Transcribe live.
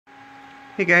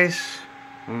Hey guys,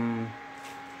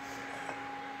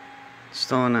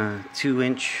 still on a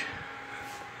 2-inch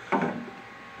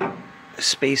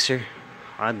spacer.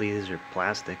 Oddly, these are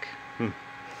plastic.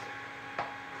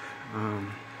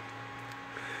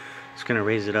 Just gonna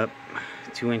raise it up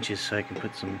 2 inches so I can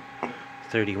put some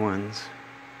 31s.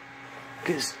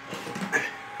 Cause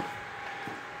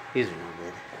these are no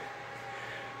good.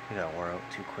 They got wore out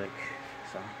too quick.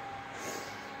 So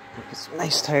put some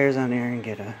nice tires on there and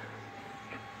get in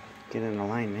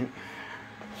alignment.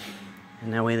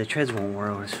 And that way the treads won't wear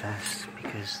out as fast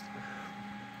because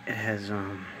it has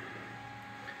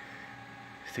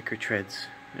thicker treads.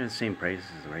 They're the same price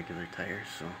as the regular tires,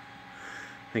 so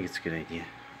I think it's a good idea.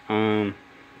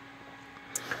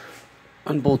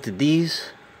 Unbolted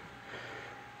these.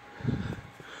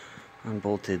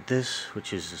 Unbolted this,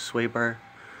 which is a sway bar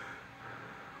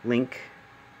link.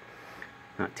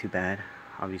 Not too bad.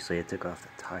 Obviously I took off the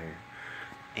tire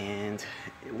and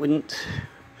it wouldn't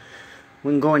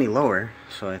go any lower,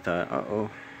 so I thought, uh-oh,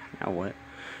 now what?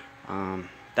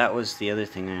 That was the other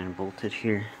thing I unbolted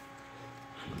here.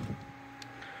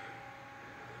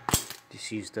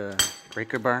 Just used a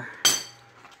breaker bar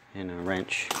and a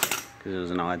wrench because it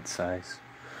was an odd size,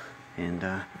 and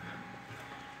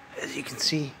as you can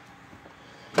see,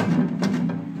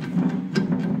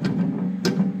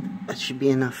 that should be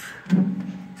enough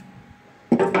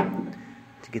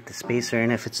to get the spacer.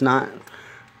 And if it's not,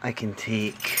 I can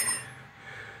take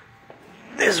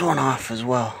this one off as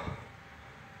well.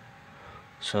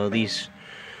 So these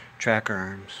tracker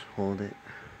arms hold it.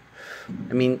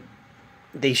 I mean,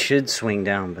 they should swing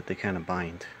down, but they kind of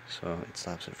bind, so it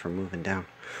stops it from moving down.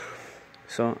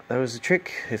 So that was the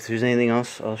trick. If there's anything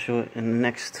else, I'll show it in the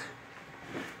next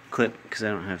clip because I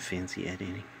don't have fancy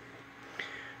editing.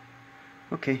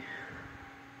 Okay,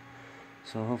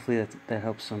 so hopefully that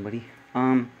helps somebody.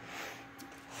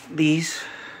 These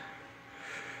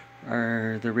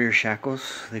are the rear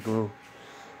shackles. They go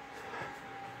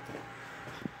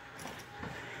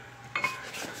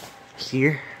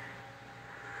here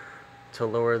to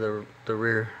lower the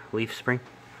rear leaf spring.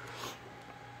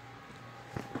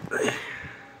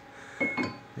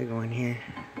 They go in here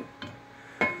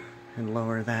and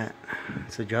lower that.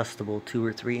 It's adjustable 2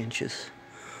 or 3 inches,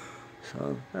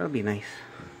 so that'll be nice.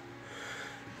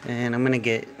 And I'm gonna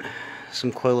get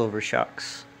some coilover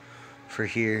shocks for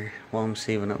here while I'm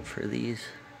saving up for these,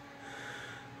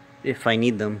 if I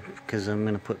need them, because I'm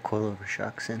gonna put coilover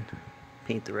shocks in,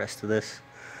 paint the rest of this,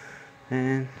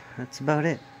 and that's about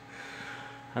it.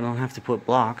 I don't have to put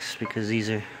blocks because these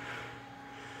are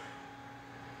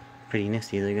pretty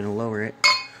nifty. They're gonna lower it.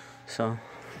 So,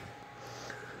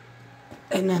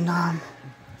 and then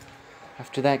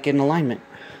after that, get an alignment.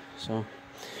 So,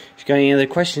 if you got any other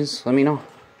questions, let me know.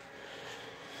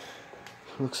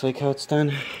 Looks like how it's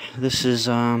done. This is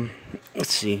let's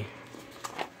see.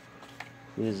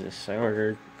 What is this? I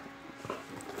ordered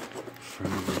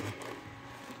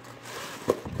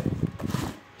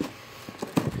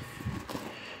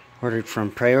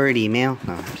from Priority Mail.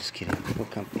 No, I'm just kidding.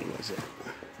 What company was it?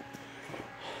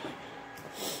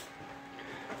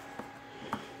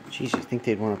 Jeez, you think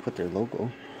they'd want to put their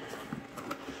logo?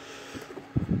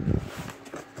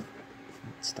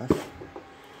 That stuff.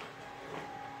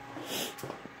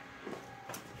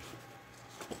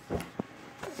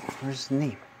 Where's the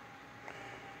name?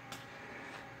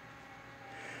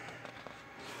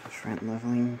 Front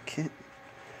leveling kit.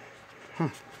 Huh.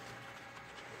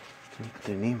 Didn't put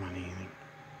their name on anything.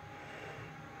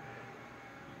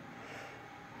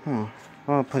 Oh,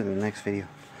 well, I'll put it in the next video.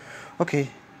 Okay,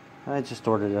 I just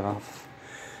ordered it off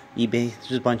eBay.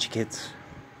 There's a bunch of kits.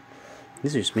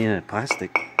 These are just made out of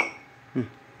plastic.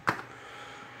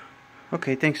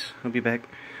 Okay, thanks. I'll be back.